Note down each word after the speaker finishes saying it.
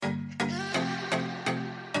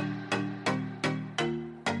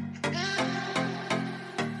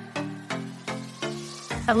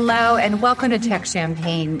Hello, and welcome to Tech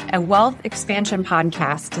Champagne, a wealth expansion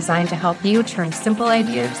podcast designed to help you turn simple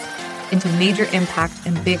ideas into major impact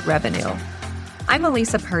and big revenue. I'm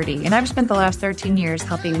Elisa Purdy, and I've spent the last 13 years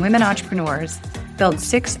helping women entrepreneurs build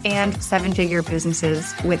 6- and 7-figure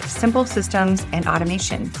businesses with simple systems and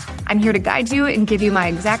automation. I'm here to guide you and give you my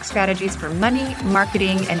exact strategies for money,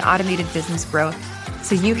 marketing, and automated business growth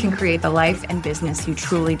so you can create the life and business you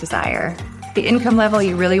truly desire. The income level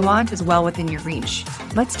you really want is well within your reach.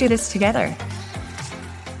 Let's do this together.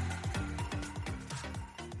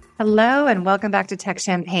 Hello, and welcome back to Tech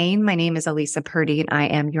Champagne. My name is Elisa Purdy, and I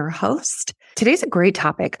am your host. Today's a great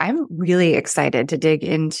topic. I'm really excited to dig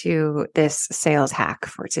into this sales hack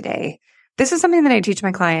for today. This is something that I teach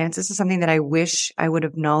my clients. This is something that I wish I would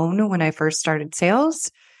have known when I first started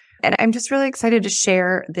sales. And I'm just really excited to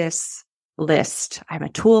share this list. I'm a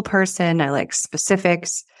tool person. I like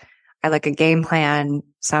specifics. I like a game plan.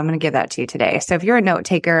 So I'm going to give that to you today. So if you're a note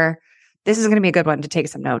taker, this is going to be a good one to take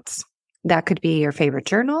some notes. That could be your favorite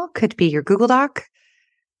journal, could be your Google Doc,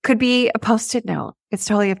 could be a Post-it note. It's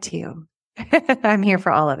totally up to you. I'm here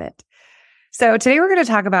for all of it. So today we're going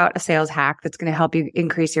to talk about a sales hack that's going to help you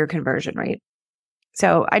increase your conversion rate.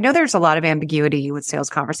 So I know there's a lot of ambiguity with sales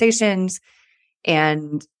conversations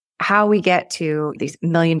and how we get to these $1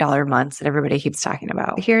 million months that everybody keeps talking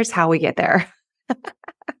about. Here's how we get there.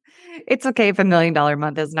 It's okay if $1 million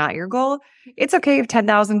month is not your goal. It's okay if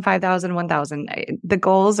 10,000, 5,000, 1,000. The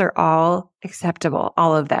goals are all acceptable,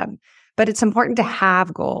 all of them. But it's important to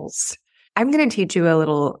have goals. I'm going to teach you a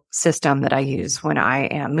little system that I use when I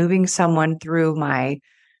am moving someone through my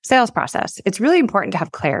sales process. It's really important to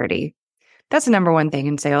have clarity. That's the number one thing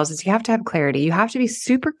in sales is you have to have clarity. You have to be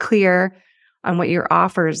super clear on what your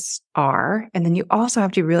offers are. And then you also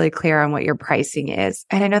have to be really clear on what your pricing is.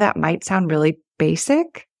 And I know that might sound really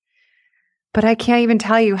basic, but I can't even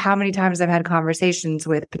tell you how many times I've had conversations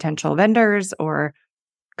with potential vendors or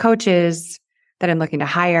coaches that I'm looking to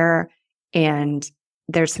hire, and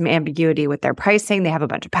there's some ambiguity with their pricing. They have a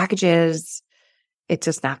bunch of packages. It's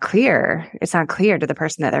just not clear. It's not clear to the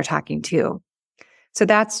person that they're talking to. So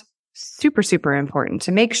that's super, super important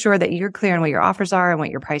to make sure that you're clear on what your offers are and what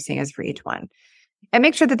your pricing is for each one. And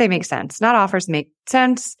make sure that they make sense. Not offers make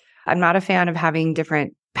sense. I'm not a fan of having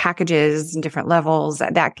different packages and different levels.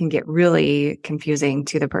 That can get really confusing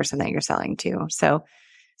to the person that you're selling to. So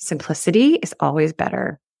simplicity is always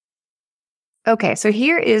better. Okay, so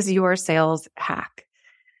here is your sales hack.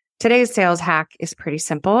 Today's sales hack is pretty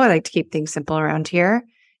simple. I like to keep things simple around here.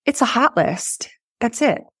 It's a hot list. That's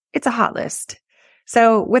it. It's a hot list.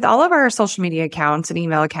 So with all of our social media accounts and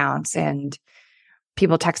email accounts and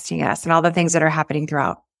people texting us and all the things that are happening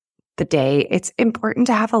throughout the day, it's important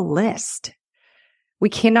to have a list. We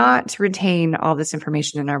cannot retain all this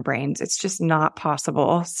information in our brains. It's just not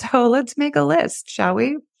possible. So let's make a list, shall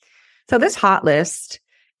we? So this hot list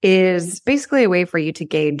is basically a way for you to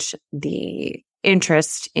gauge the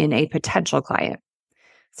interest in a potential client.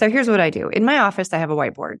 So here's what I do. In my office, I have a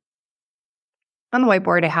whiteboard. On the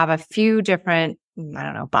whiteboard, I have a few different,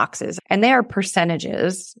 boxes, and they are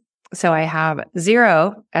percentages. So I have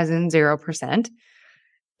 0 as in 0%,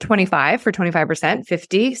 25 for 25%,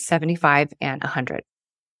 50, 75, and 100.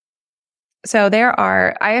 So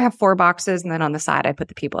I have 4 boxes, and then on the side, I put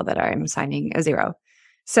the people that I'm assigning a 0.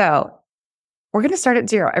 So we're going to start at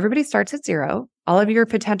 0. Everybody starts at 0. All of your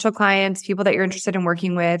potential clients, people that you're interested in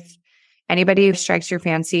working with, anybody who strikes your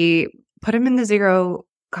fancy, put them in the 0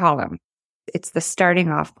 column. It's the starting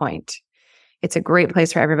off point. It's a great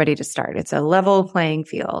place for everybody to start. It's a level playing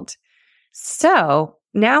field. So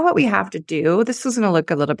now what we have to do, this is going to look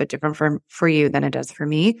a little bit different for you than it does for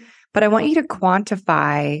me, but I want you to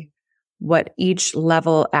quantify what each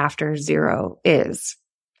level after 0 is.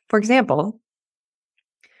 For example,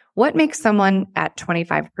 what makes someone at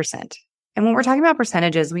 25%? And when we're talking about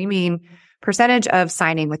percentages, we mean percentage of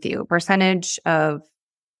signing with you, percentage of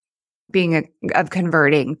of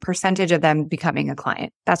converting, percentage of them becoming a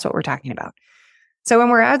client. That's what we're talking about. So when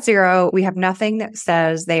we're at 0, we have nothing that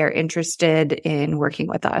says they are interested in working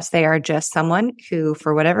with us. They are just someone who,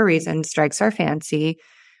 for whatever reason, strikes our fancy.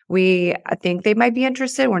 We think they might be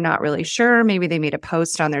interested. We're not really sure. Maybe they made a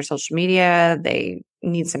post on their social media. They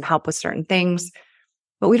need some help with certain things,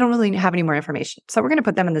 but we don't really have any more information. So we're going to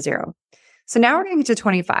put them in the 0. So now we're going to get to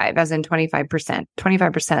 25, as in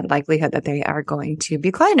 25% likelihood that they are going to be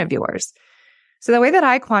a client of yours. So the way that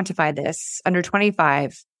I quantify this under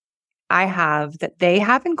 25, I have that they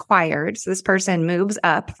have inquired. So this person moves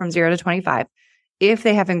up from 0 to 25 if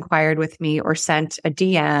they have inquired with me or sent a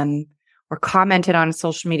DM or commented on a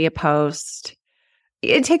social media post.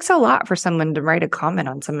 It takes a lot for someone to write a comment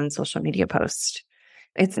on someone's social media post.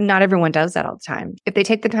 It's not everyone does that all the time. If they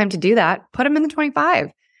take the time to do that, put them in the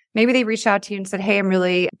 25. Maybe they reached out to you and said, hey, I'm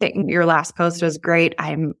really thinking your last post was great.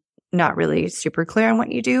 I'm not really super clear on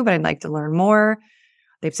what you do, but I'd like to learn more.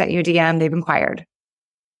 They've sent you a DM, they've inquired.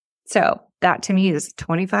 So that to me is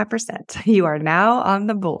 25%. You are now on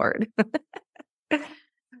the board.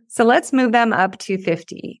 So let's move them up to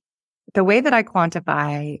 50. The way that I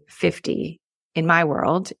quantify 50 in my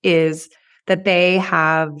world is that they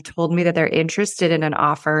have told me that they're interested in an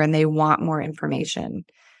offer and they want more information.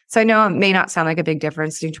 So I know it may not sound like a big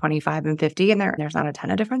difference between 25 and 50, and there's not a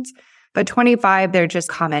ton of difference, but 25, they're just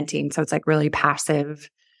commenting. So it's like really passive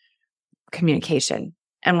communication.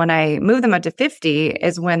 And when I move them up to 50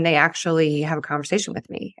 is when they actually have a conversation with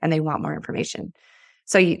me and they want more information.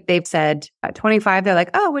 So they've said at 25, they're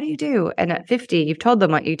like, oh, what do you do? And at 50, you've told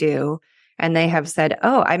them what you do. And they have said,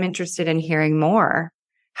 oh, I'm interested in hearing more.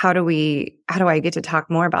 How do I get to talk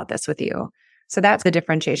more about this with you? So that's the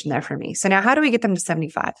differentiation there for me. So now how do we get them to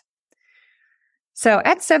 75? So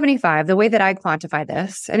at 75, the way that I quantify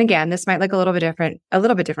this, and again, this might look a little bit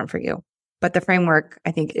different for you, but the framework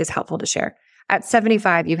I think is helpful to share. At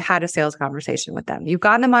 75, you've had a sales conversation with them. You've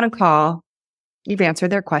gotten them on a call. You've answered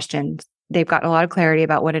their questions. They've gotten a lot of clarity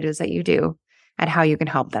about what it is that you do and how you can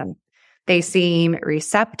help them. They seem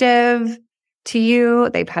receptive to you.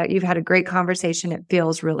 You've had a great conversation. It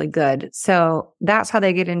feels really good. So that's how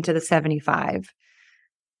they get into the 75.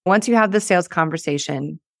 Once you have the sales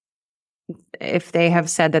conversation, if they have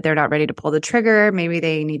said that they're not ready to pull the trigger, maybe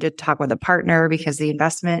they need to talk with a partner because the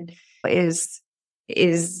investment is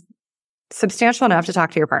substantial enough to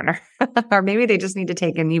talk to your partner. Or maybe they just need to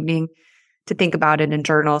take an evening to think about it and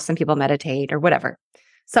journal. Some people meditate or whatever.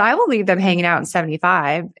 So I will leave them hanging out in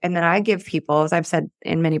 75. And then I give people, as I've said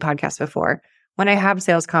in many podcasts before, when I have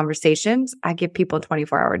sales conversations, I give people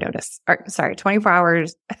 24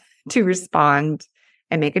 hours to respond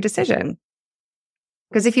and make a decision.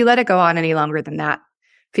 Because if you let it go on any longer than that,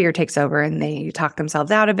 fear takes over and they talk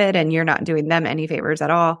themselves out of it and you're not doing them any favors at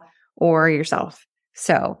all or yourself.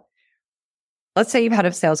 So let's say you've had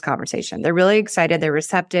a sales conversation. They're really excited. They're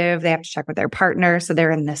receptive. They have to check with their partner. So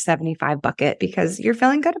they're in the 75 bucket because you're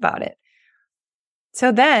feeling good about it.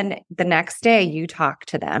 So then the next day you talk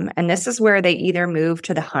to them, and this is where they either move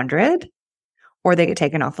to the 100 or they get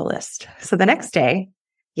taken off the list. So the next day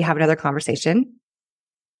you have another conversation.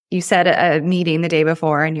 You set a meeting the day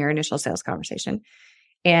before in your initial sales conversation,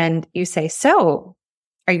 and you say, so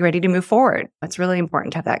are you ready to move forward? It's really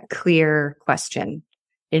important to have that clear question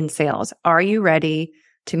in sales. Are you ready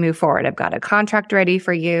to move forward? I've got a contract ready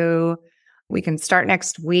for you. We can start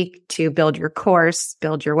next week to build your course,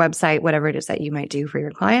 build your website, whatever it is that you might do for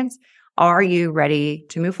your clients. Are you ready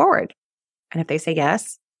to move forward? And if they say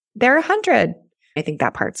yes, they're 100. I think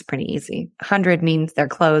that part's pretty easy. 100 means they're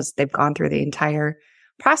closed. They've gone through the entire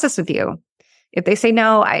process with you. If they say,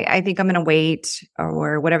 no, I think I'm going to wait,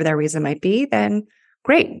 or whatever their reason might be, then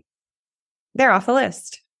great. They're off the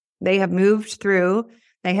list. They have moved through.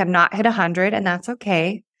 They have not hit 100, and that's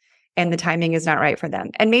okay. And the timing is not right for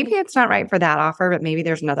them. And maybe it's not right for that offer, but maybe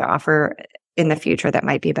there's another offer in the future that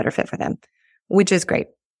might be a better fit for them, which is great.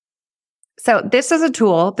 So this is a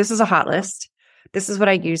tool. This is a hot list. This is what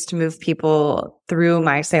I use to move people through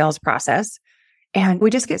my sales process. And we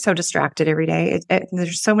just get so distracted every day.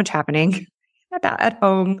 There's so much happening at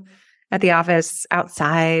home, at the office,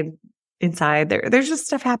 outside, inside. There's just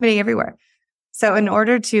stuff happening everywhere. So in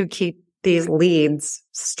order to keep these leads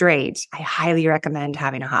straight, I highly recommend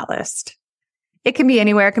having a hot list. It can be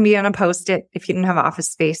anywhere. It can be on a Post-it if you don't have office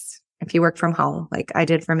space. If you work from home, like I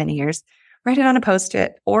did for many years, write it on a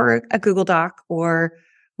Post-it or a Google Doc or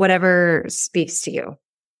whatever speaks to you.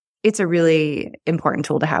 It's a really important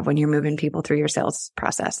tool to have when you're moving people through your sales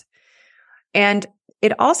process. And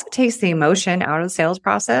it also takes the emotion out of the sales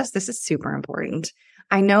process. This is super important.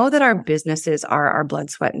 I know that our businesses are our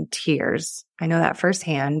blood, sweat, and tears. I know that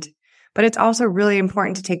firsthand, but it's also really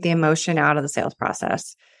important to take the emotion out of the sales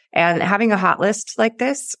process. And having a hot list like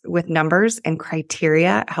this with numbers and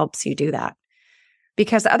criteria helps you do that.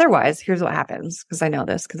 Because otherwise, here's what happens, because I know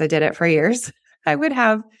this because I did it for years. I would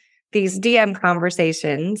have these DM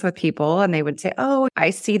conversations with people and they would say, oh, I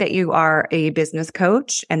see that you are a business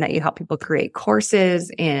coach and that you help people create courses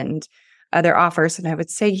and other offers. And I would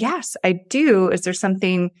say, yes, I do. Is there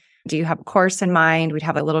something, do you have a course in mind? We'd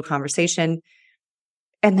have a little conversation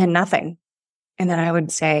and then nothing. And then I would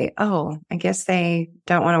say, oh, I guess they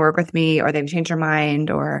don't want to work with me, or they've changed their mind,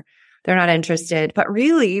 or they're not interested. But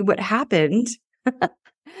really what happened,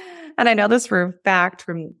 and I know this for a fact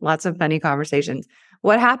from lots of funny conversations,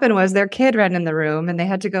 what happened was their kid ran in the room and they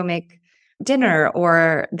had to go make dinner,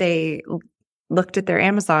 or they looked at their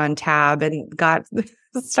Amazon tab and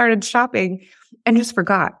started shopping and just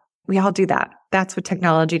forgot. We all do that. That's what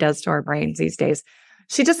technology does to our brains these days.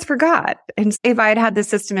 She just forgot. And if I had had the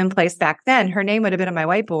system in place back then, her name would have been on my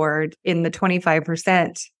whiteboard in the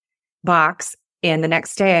 25% box. And the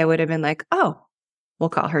next day I would have been like, oh, we'll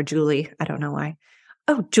call her Julie. I don't know why.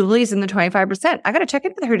 Oh, Julie's in the 25%. I got to check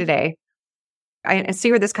in with her today and see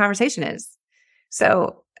where this conversation is.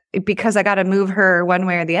 So because I got to move her one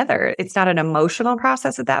way or the other, it's not an emotional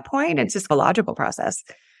process at that point. It's just a logical process.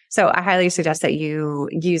 So I highly suggest that you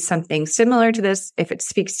use something similar to this. If it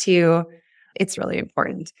speaks to you, it's really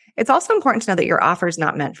important. It's also important to know that your offer is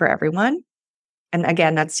not meant for everyone. And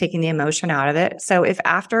again, that's taking the emotion out of it. So if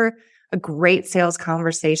after a great sales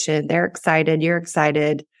conversation, they're excited, you're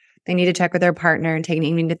excited, they need to check with their partner and take an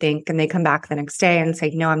evening to think, and they come back the next day and say,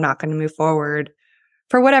 no, I'm not going to move forward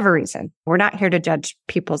for whatever reason. We're not here to judge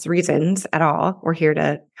people's reasons at all. We're here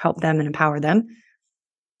to help them and empower them.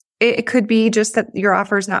 It could be just that your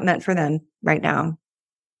offer is not meant for them right now.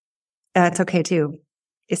 That's okay too.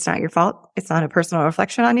 It's not your fault. It's not a personal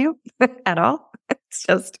reflection on you at all. It's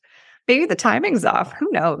just maybe the timing's off. Who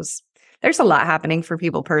knows? There's a lot happening for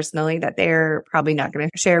people personally that they're probably not going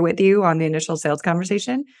to share with you on the initial sales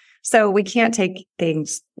conversation. So we can't take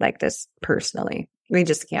things like this personally. We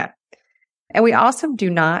just can't. And we also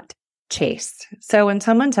do not chase. So when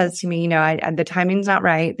someone says to me, the timing's not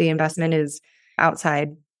right, the investment is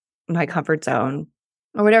outside my comfort zone,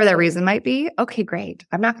 or whatever that reason might be, okay, great.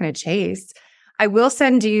 I'm not going to chase. I will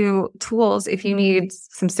send you tools if you need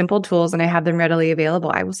some simple tools and I have them readily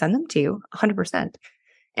available. I will send them to you 100%.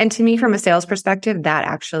 And to me, from a sales perspective, that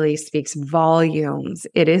actually speaks volumes.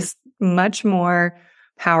 It is much more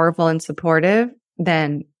powerful and supportive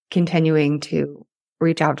than continuing to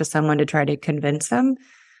reach out to someone to try to convince them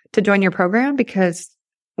to join your program, because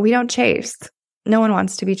we don't chase. No one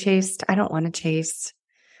wants to be chased. I don't want to chase.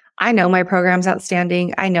 I know my program's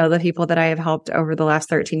outstanding. I know the people that I have helped over the last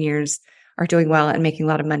 13 years are doing well and making a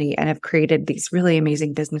lot of money and have created these really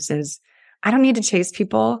amazing businesses. I don't need to chase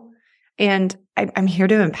people. And I'm here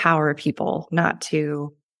to empower people, not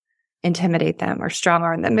to intimidate them or strong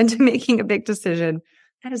arm them into making a big decision.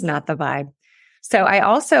 That is not the vibe. So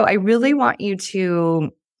I really want you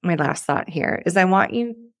to, my last thought here is I want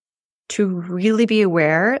you to really be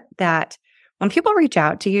aware that when people reach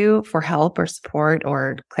out to you for help or support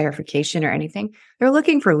or clarification or anything, they're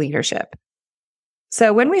looking for leadership.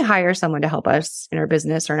 So when we hire someone to help us in our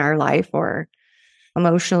business or in our life or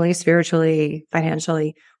emotionally, spiritually,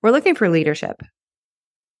 financially, we're looking for leadership.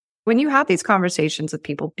 When you have these conversations with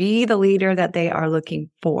people, be the leader that they are looking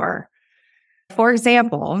for. For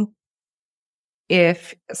example,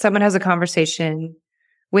 if someone has a conversation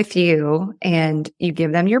with you and you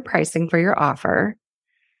give them your pricing for your offer,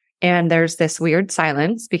 and there's this weird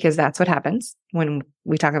silence, because that's what happens when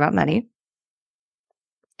we talk about money,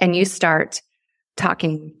 and you start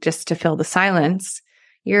talking just to fill the silence,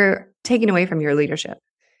 you're taking away from your leadership.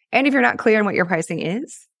 And if you're not clear on what your pricing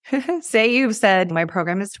is, say you've said, my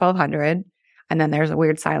program is $1,200, and then there's a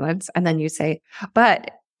weird silence. And then you say,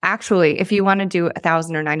 but actually, if you want to do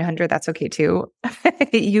 $1,000 or $900, that's okay too.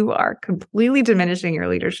 You are completely diminishing your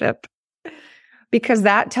leadership, because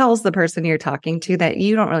that tells the person you're talking to that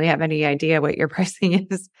you don't really have any idea what your pricing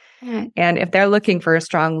is. And if they're looking for a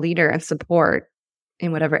strong leader and support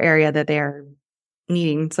in whatever area that they're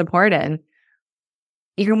needing support in,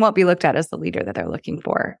 you won't be looked at as the leader that they're looking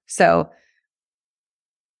for. So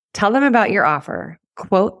tell them about your offer,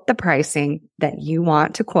 quote the pricing that you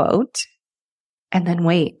want to quote, and then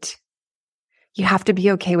wait. You have to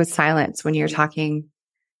be okay with silence when you're talking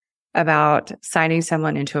about signing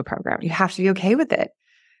someone into a program. You have to be okay with it.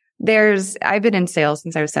 I've been in sales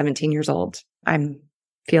since I was 17 years old.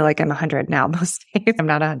 Feel like I'm 100 now most days. I'm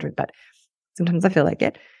not 100, but sometimes I feel like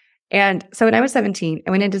it. And so when I was 17,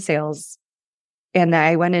 I went into sales, and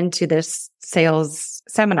I went into this sales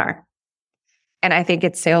seminar, and I think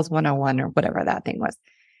it's Sales 101 or whatever that thing was.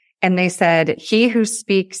 And they said, he who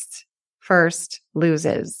speaks first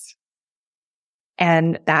loses.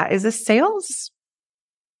 And that is a sales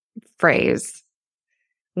phrase.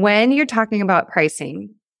 When you're talking about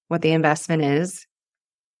pricing, what the investment is,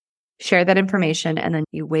 share that information, and then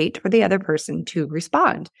you wait for the other person to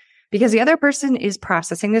respond. Because the other person is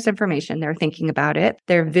processing this information. They're thinking about it.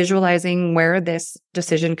 They're visualizing where this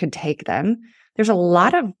decision could take them. There's a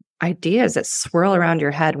lot of ideas that swirl around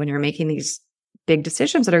your head when you're making these big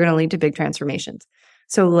decisions that are going to lead to big transformations.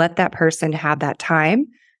 So let that person have that time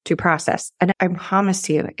to process. And I promise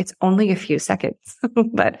you, it's only a few seconds,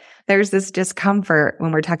 but there's this discomfort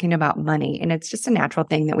when we're talking about money. And it's just a natural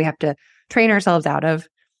thing that we have to train ourselves out of.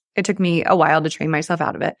 It took me a while to train myself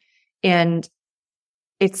out of it. And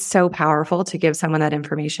It's so powerful to give someone that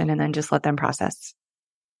information and then just let them process.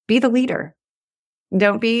 Be the leader.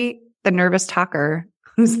 Don't be the nervous talker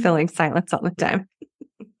who's filling silence all the time.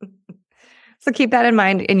 So keep that in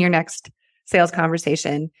mind in your next sales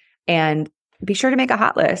conversation, and be sure to make a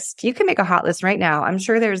hot list. You can make a hot list right now. I'm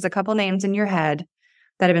sure there's a couple names in your head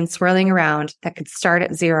that have been swirling around that could start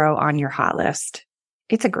at 0 on your hot list.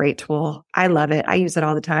 It's a great tool. I love it. I use it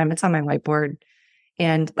all the time. It's on my whiteboard.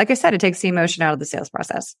 And like I said, it takes the emotion out of the sales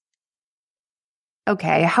process.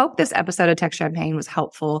 Okay, I hope this episode of Tech Champagne was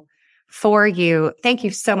helpful for you. Thank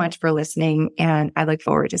you so much for listening, and I look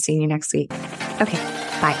forward to seeing you next week. Okay,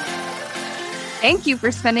 bye. Thank you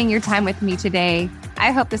for spending your time with me today.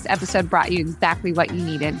 I hope this episode brought you exactly what you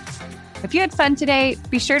needed. If you had fun today,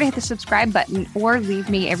 be sure to hit the subscribe button or leave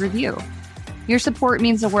me a review. Your support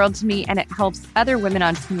means the world to me, and it helps other women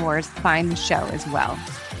entrepreneurs find the show as well.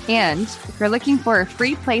 And if you're looking for a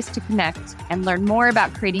free place to connect and learn more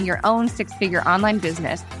about creating your own 6-figure online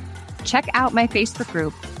business, check out my Facebook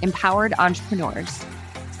group, Empowered Entrepreneurs.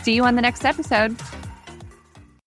 See you on the next episode.